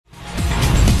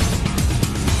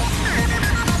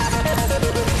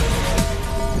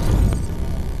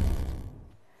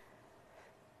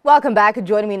Welcome back.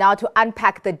 Joining me now to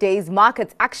unpack the day's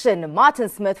markets action, Martin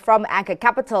Smith from Anchor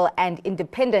Capital and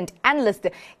independent analyst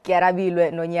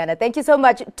Kerabilwe Nonyana. Thank you so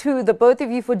much to the both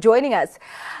of you for joining us.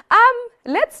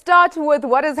 Let's start with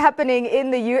what is happening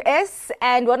in the US,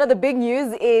 and one of the big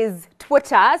news is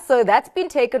Twitter. So that's been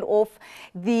taken off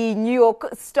the New York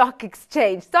Stock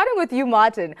Exchange. Starting with you,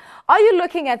 Martin, are you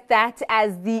looking at that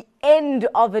as the end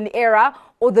of an era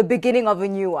or the beginning of a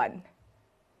new one?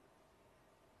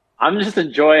 I'm just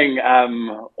enjoying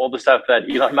all the stuff that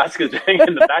Elon Musk is doing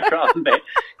in the background there.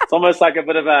 It's almost like a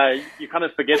bit of you kind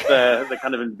of forget the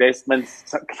kind of investments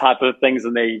type of things,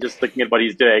 and then you're just looking at what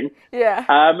he's doing. Yeah.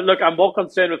 Look, I'm more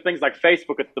concerned with things like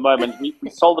Facebook at the moment. We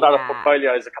sold it out of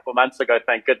portfolios a couple of months ago,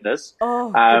 thank goodness.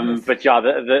 But yeah,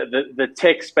 the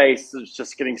tech space is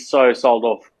just getting so sold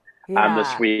off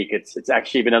this week. It's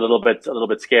actually been a little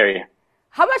bit scary.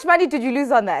 How much money did you lose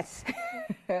on that?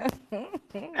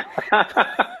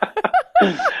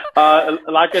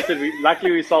 Like I said,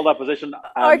 luckily we sold our position,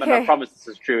 and I promise this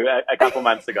is true, a couple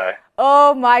months ago.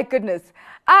 Oh my goodness.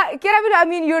 I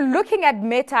mean, you're looking at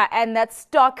Meta, and that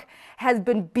stock has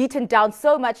been beaten down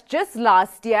so much. Just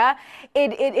last year,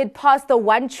 it passed the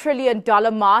 $1 trillion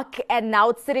mark, and now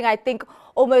it's sitting, I think,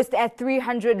 almost at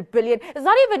 300 billion. It's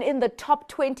not even in the top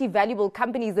 20 valuable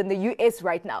companies in the US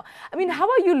right now. I mean, how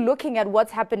are you looking at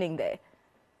what's happening there?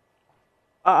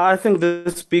 I think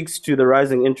this speaks to the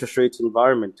rising interest rates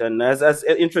environment. And as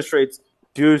interest rates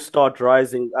do start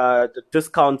rising, the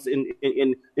discounts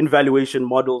in valuation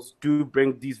models do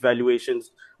bring these valuations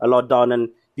a lot down. And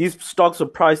these stocks are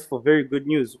priced for very good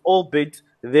news, albeit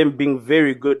them being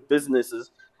very good businesses.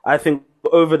 I think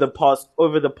over the past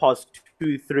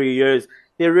 2-3 years,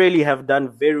 they really have done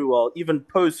very well, even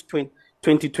post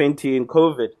 2020 and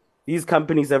COVID. These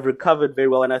companies have recovered very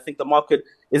well, and I think the market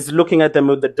is looking at them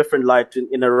with a different light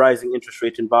in a rising interest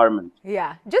rate environment.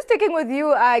 Yeah. Just sticking with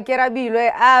you,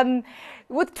 Kerabilwe,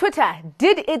 with Twitter,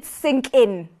 did it sink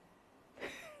in?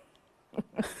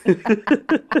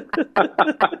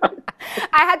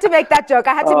 I had to make that joke.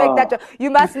 You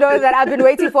must know that I've been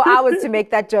waiting for hours to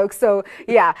make that joke. So,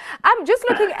 yeah. I'm just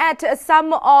looking at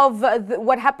some of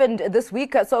what happened this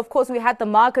week. So, of course, we had the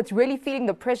markets really feeling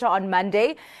the pressure on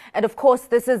Monday. And, of course,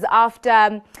 this is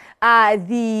after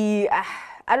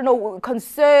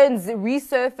concerns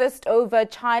resurfaced over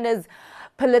China's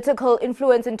political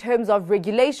influence in terms of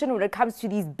regulation when it comes to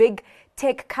these big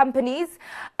tech companies.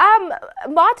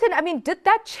 Martin, I mean, did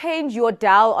that change your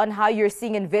dial on how you're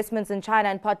seeing investments in China,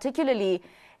 and particularly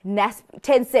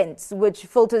Tencent, which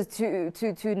filters to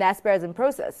Naspers as in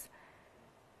process?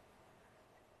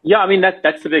 Yeah, I mean,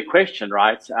 that's the big question,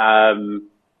 right? And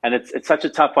it's such a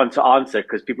tough one to answer,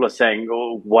 because people are saying,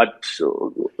 oh, what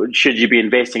should you be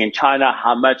investing in China?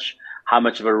 How much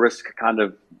of a risk kind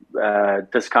of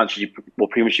discount should you or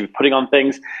premium should you be putting on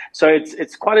things? So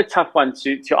it's quite a tough one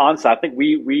to answer. I think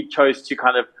we chose to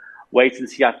kind of wait and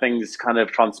see how things kind of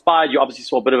transpired. You obviously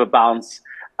saw a bit of a bounce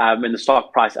in the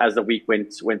stock price as the week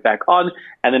went back on,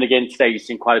 and then again today you're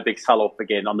seeing quite a big sell-off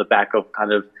again on the back of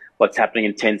kind of what's happening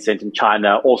in Tencent in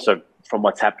China, also from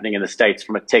what's happening in the States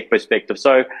from a tech perspective.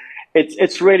 So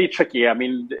it's really tricky. I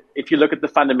mean, if you look at the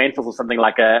fundamentals of something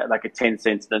like a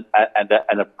Tencent and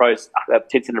a Prosus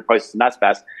and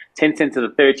Naspers, Tencent at a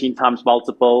 13 times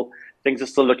multiple, things are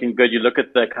still looking good. You look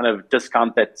at the kind of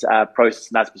discount that Prosus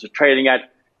and Naspers are trading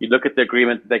at. You look at the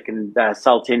agreement that they can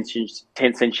sell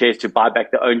Tencent shares to buy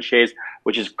back their own shares,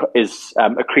 which is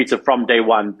accretive from day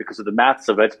one because of the maths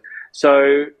of it.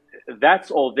 So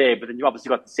that's all there. But then you obviously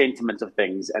got the sentiment of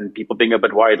things and people being a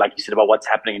bit worried, like you said, about what's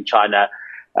happening in China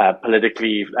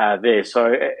politically there.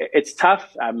 So it's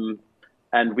tough, and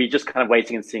we're just kind of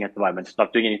waiting and seeing at the moment,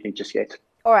 not doing anything just yet.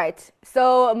 All right.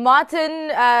 So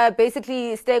Martin,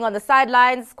 basically staying on the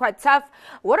sidelines, quite tough.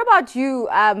 What about you,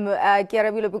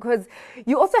 Kerabilwe? Because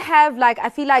you also have, I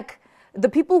feel like the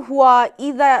people who are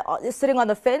either sitting on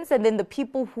the fence, and then the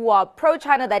people who are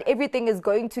pro-China, that everything is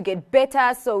going to get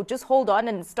better, so just hold on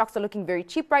and stocks are looking very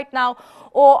cheap right now.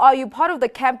 Or are you part of the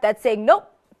camp that's saying, nope,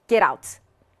 get out?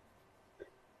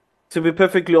 To be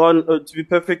perfectly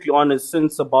honest,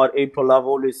 since about April, I've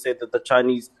always said that the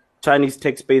Chinese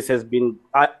tech space has been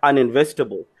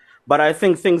uninvestable. But I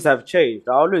think things have changed.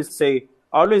 I always say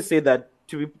that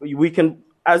we can,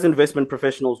 as investment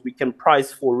professionals, we can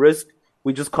price for risk.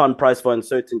 We just can't price for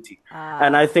uncertainty.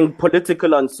 And I think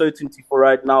political uncertainty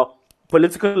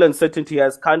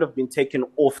has kind of been taken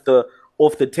off the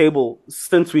table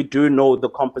since we do know the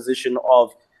composition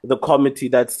of the committee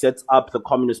that sets up the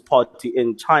Communist Party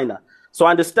in China. So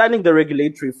understanding the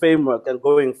regulatory framework and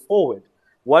going forward,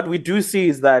 what we do see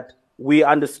is that we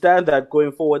understand that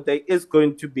going forward there is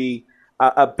going to be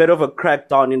a bit of a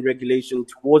crackdown in regulation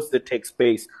towards the tech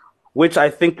space, which I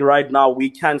think right now we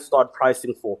can start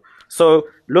pricing for. So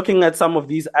looking at some of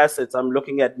these assets, I'm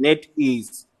looking at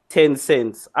NetEase,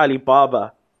 Tencent,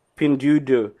 Alibaba,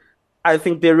 Pinduoduo. I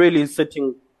think they're really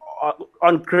sitting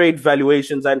on great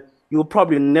valuations, and you'll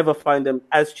probably never find them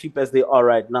as cheap as they are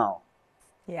right now.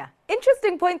 Yeah.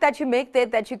 Interesting point that you make there,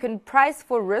 that you can price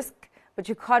for risk, but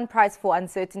you can't price for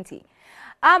uncertainty.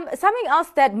 Something else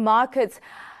that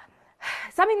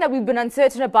something that we've been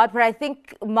uncertain about, but I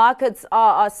think markets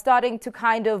are starting to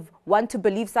kind of want to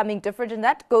believe something different, and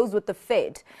that goes with the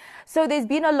Fed. So there's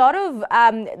been a lot of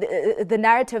the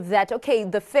narrative that, okay,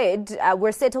 the Fed,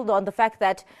 we're settled on the fact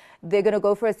that they're going to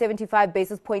go for a 75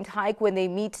 basis point hike when they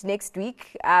meet next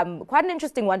week. Quite an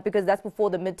interesting one, because that's before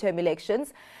the midterm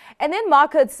elections. And then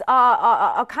markets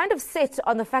are kind of set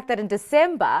on the fact that in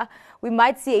December, we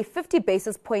might see a 50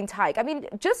 basis point hike. I mean,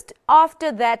 just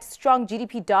after that strong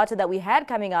GDP data that we had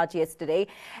coming out yesterday,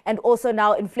 and also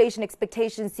now inflation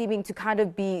expectations seeming to kind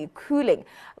of be cooling.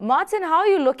 Martin, how are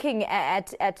you looking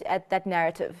at that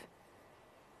narrative?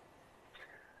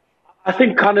 I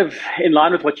think kind of in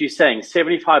line with what you're saying,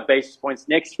 75 basis points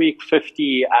next week,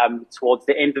 50 towards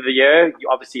the end of the year. You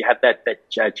obviously had that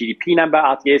GDP number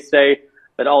out yesterday.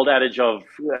 That old adage of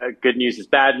good news is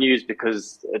bad news,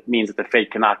 because it means that the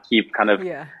Fed cannot keep kind of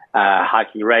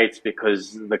hiking rates,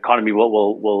 because the economy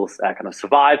will kind of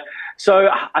survive. So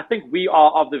I think we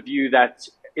are of the view that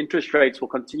interest rates will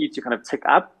continue to kind of tick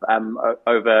up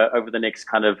over the next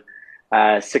kind of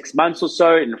 6 months or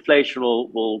so. Inflation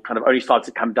will kind of only start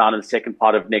to come down in the second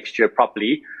part of next year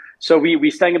properly. So we're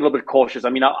staying a little bit cautious.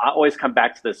 I mean, I always come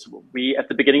back to this. We, at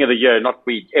the beginning of the year, not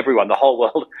we, everyone, the whole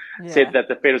world, said that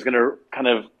the Fed was going to kind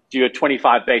of do a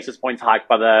 25 basis points hike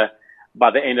by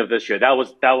the end of this year. That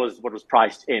was what was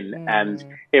priced in, and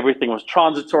everything was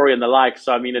transitory and the like.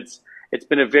 So I mean, it's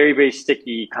been a very, very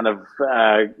sticky kind of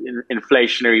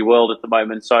inflationary world at the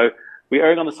moment. So we're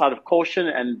erring on the side of caution,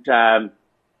 and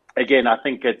again, I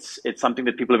think it's something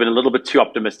that people have been a little bit too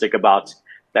optimistic about.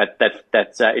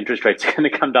 That interest rates are going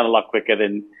to come down a lot quicker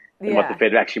than what the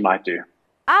Fed actually might do.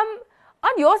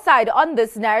 On your side, on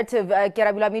this narrative,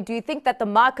 Keramila, I mean, do you think that the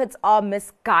markets are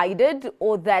misguided,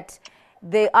 or that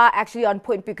they are actually on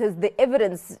point, because the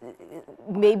evidence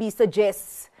maybe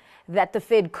suggests that the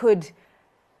Fed could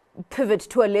pivot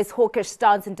to a less hawkish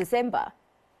stance in December?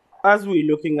 As we're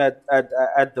looking at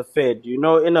the Fed, you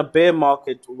know, in a bear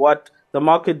market, what the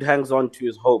market hangs on to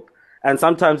is hope. And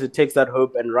sometimes it takes that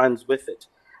hope and runs with it.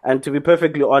 And to be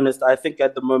perfectly honest, I think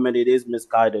at the moment it is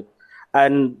misguided.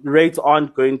 And rates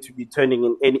aren't going to be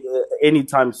turning in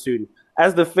anytime soon.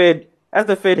 As the Fed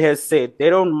has said, they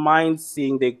don't mind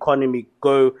seeing the economy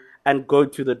go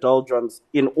to the doldrums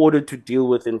in order to deal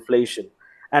with inflation.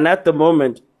 And at the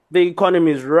moment, the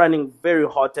economy is running very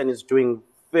hot and is doing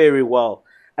very well.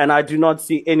 And I do not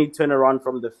see any turnaround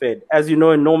from the Fed. As you know,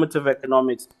 in normative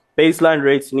economics, baseline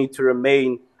rates need to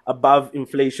remain above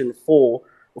inflation for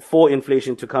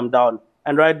inflation to come down.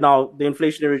 And right now, the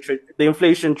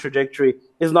inflation trajectory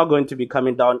is not going to be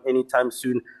coming down anytime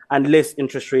soon unless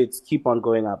interest rates keep on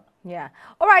going up. Yeah.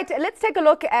 All right. Let's take a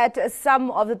look at some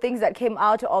of the things that came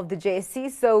out of the JSE.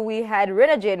 So we had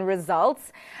Renergen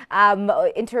results.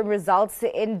 Interim results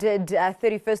ended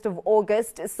 31st of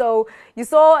August. So you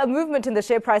saw a movement in the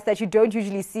share price that you don't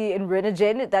usually see in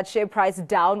Renergen. That share price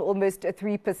down almost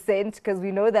 3%, because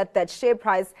we know that share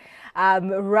price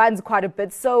runs quite a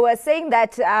bit. So saying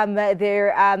that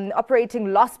their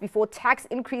operating loss before tax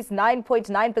increased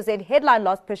 9.9%, headline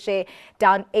loss per share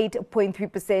down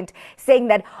 8.3%, saying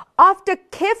that after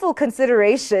careful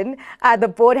consideration, the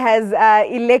board has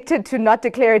elected to not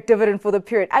declare a dividend for the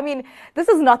period. I mean, this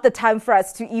is not the time for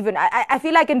us to even, I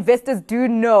feel like investors do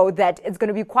know that it's going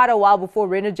to be quite a while before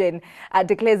Renergen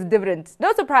declares a dividend.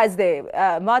 No surprise there,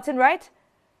 Martin, right?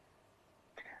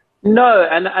 No,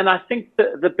 and I think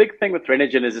the big thing with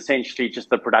Renergen is essentially just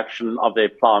the production of their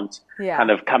plant kind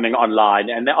of coming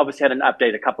online. And they obviously had an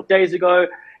update a couple of days ago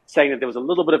saying that there was a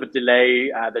little bit of a delay.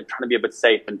 They're trying to be a bit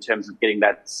safe in terms of getting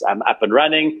that up and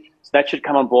running. So that should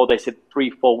come on board, they said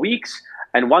 3-4 weeks.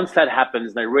 And once that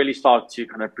happens, they really start to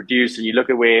kind of produce, and you look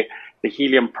at where the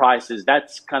helium price is,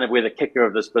 that's kind of where the kicker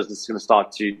of this business is going to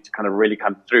start to kind of really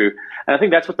come through. And I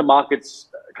think that's what the market's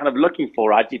kind of looking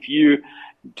for, right? If you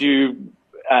do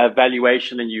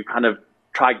valuation and you kind of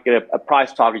try to get a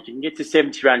price target, you can get to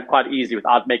 70 Rand quite easily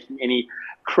without making any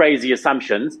crazy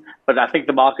assumptions. But I think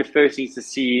the market first needs to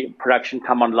see production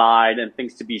come online and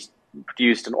things to be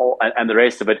produced and the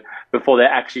rest of it before they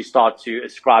actually start to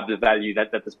ascribe the value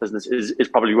that this business is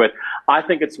probably worth. I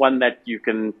think it's one that you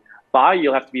can buy.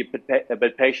 You'll have to be a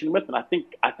bit patient with, and I think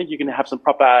you can have some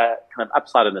proper kind of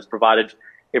upside in this, provided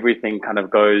everything kind of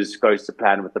goes to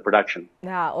plan with the production.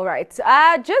 Yeah, all right.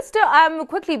 Just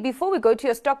quickly, before we go to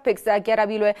your stock picks,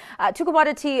 Gerabilwe, two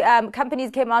commodity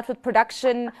companies came out with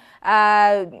production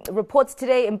reports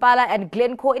today, Impala and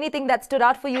Glencore. Anything that stood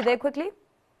out for you there quickly?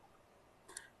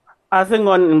 I think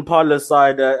on Impala's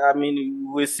side,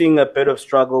 we're seeing a bit of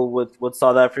struggle with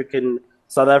South African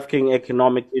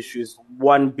economic issues.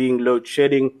 One being load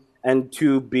shedding, and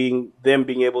two being them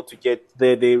being able to get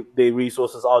their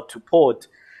resources out to port.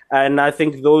 And I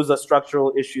think those are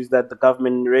structural issues that the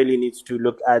government really needs to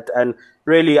look at. And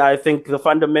really, I think the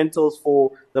fundamentals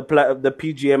for the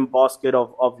PGM basket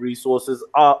of resources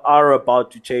are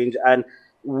about to change. And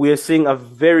we're seeing a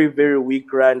very, very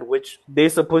weak rand, which they're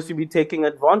supposed to be taking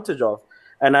advantage of.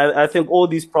 And I think all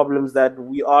these problems that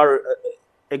we are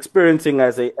experiencing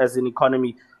as an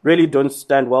economy really don't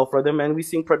stand well for them. And we're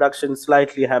seeing production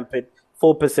slightly hampered,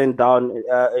 4% down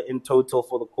in total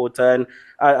for the quarter. And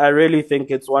I really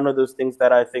think it's one of those things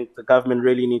that I think the government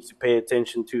really needs to pay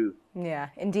attention to. Yeah,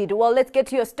 indeed. Well, let's get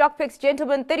to your stock picks,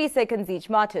 gentlemen. 30 seconds each.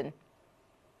 Martin.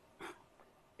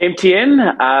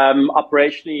 MTN,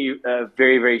 operationally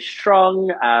very, very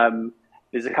strong.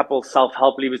 There's a couple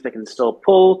self-help levers they can still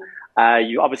pull.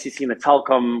 You obviously seen the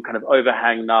telecom kind of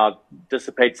overhang now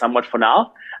dissipate somewhat for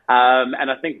now. And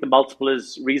I think the multiple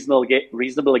is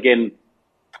reasonable again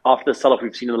after the sell-off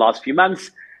we've seen in the last few months.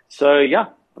 So, yeah,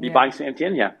 I'll be buying some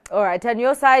MTN here. All right. And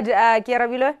your side,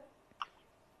 Gerabilwe?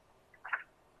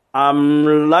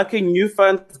 I'm liking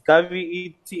Newfund's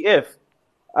Gavi ETF.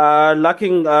 I'm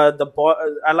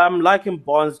liking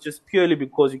bonds just purely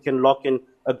because you can lock in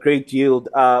a great yield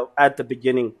at the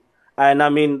beginning. And I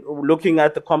mean, looking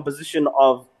at the composition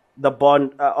of the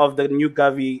bond of the new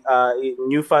Gavi,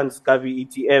 Newfund's Gavi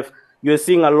ETF, you're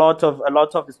seeing a lot of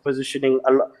its positioning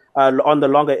on the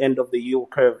longer end of the yield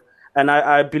curve. And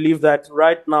I believe that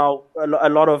right now a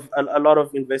lot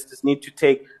of investors need to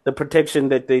take the protection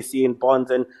that they see in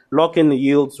bonds and lock in the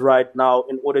yields right now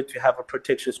in order to have a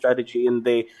protection strategy in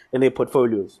their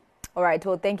portfolios. All right.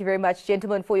 Well, thank you very much,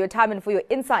 gentlemen, for your time and for your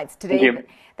insights today.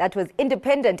 That was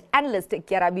independent analyst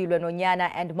Gerabilwe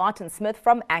Nonyana and Martin Smith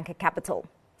from Anchor Capital.